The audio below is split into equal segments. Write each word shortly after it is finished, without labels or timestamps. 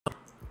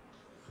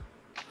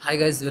Hi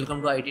guys,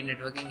 welcome to IT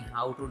Networking.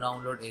 How to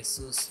download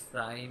Asus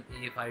PRIME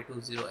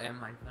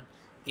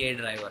A520M-K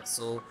driver.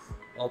 So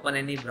open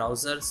any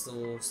browser.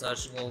 So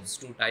search box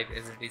to type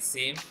as it is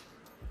same.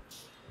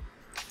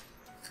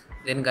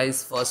 Then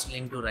guys, first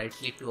link to right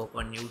click to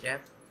open new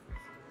tab.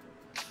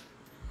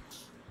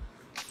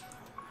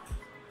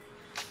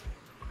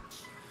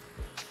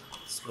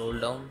 Scroll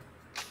down.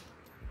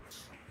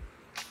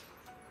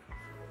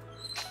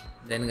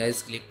 Then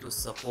guys, click to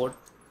support.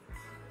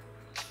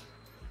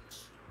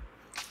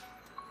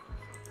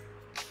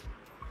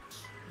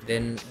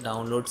 Then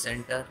download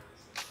center.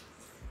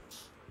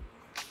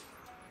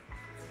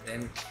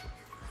 Then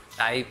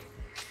type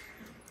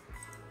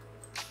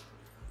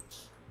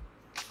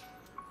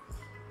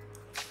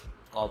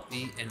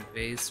copy and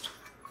paste.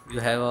 You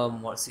have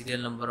a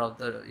serial number of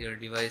your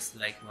device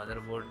like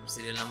motherboard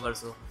serial number,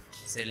 so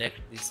select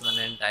this one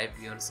and type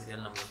your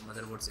serial number,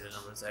 motherboard serial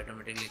number, so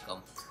automatically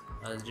come.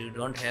 You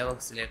don't have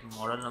a select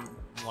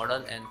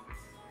model and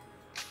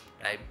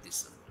type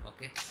this one.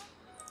 Okay,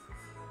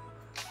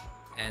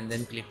 and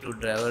then click to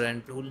driver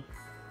and tool.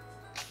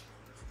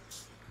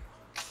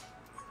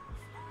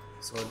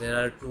 So there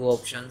are two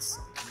options.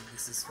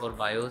 This is for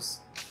BIOS.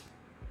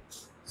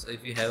 So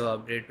if you have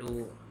update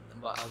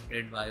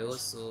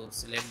BIOS, so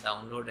select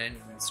download and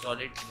install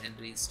it, then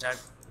restart.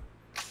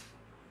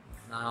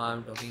 Now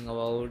I'm talking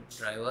about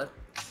driver.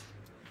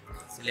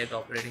 Select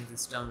operating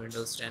system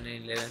Windows 10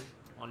 and 11.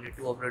 Only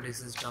two operating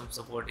systems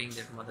supporting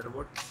that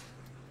motherboard.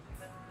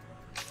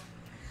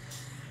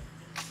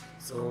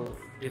 So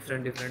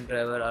different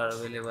driver are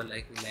available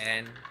like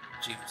LAN,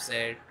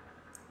 chipset,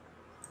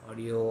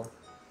 audio,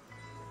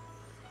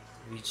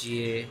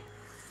 VGA,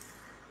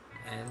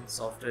 and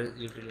software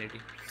utility.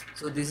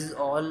 So this is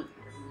all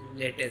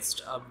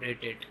latest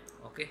updated.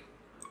 Okay,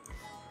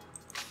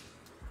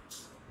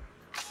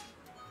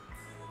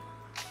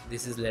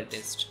 this is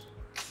latest,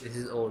 this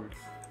is old.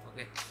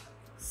 Okay,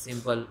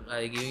 simple.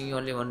 I giving you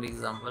only one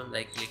example,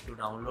 like click to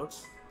download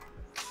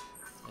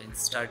and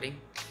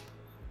starting.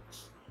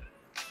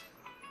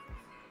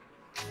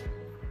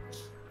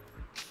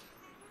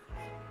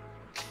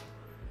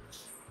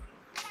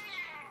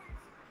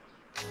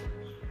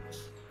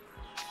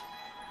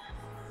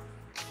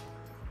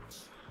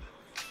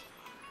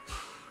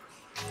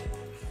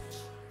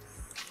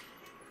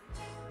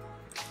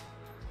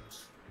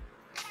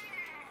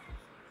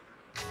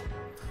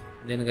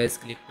 Then guys,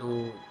 click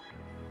to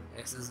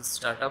access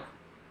startup.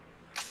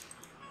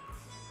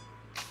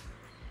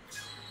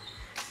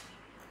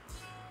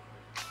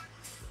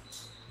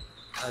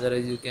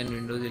 Otherwise you can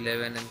Windows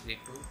 11 and click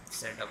to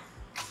setup.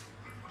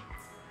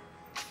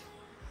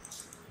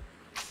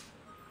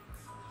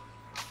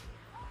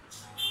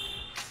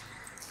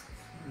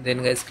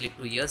 Then guys, click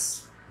to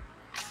yes.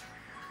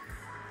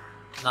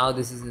 Now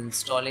this is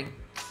installing.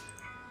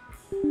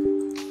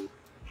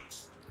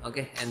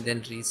 Okay, and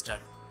then restart.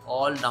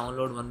 All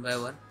download one by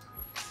one.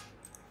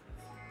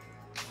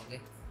 Okay,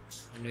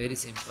 and very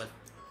simple.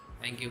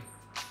 Thank you.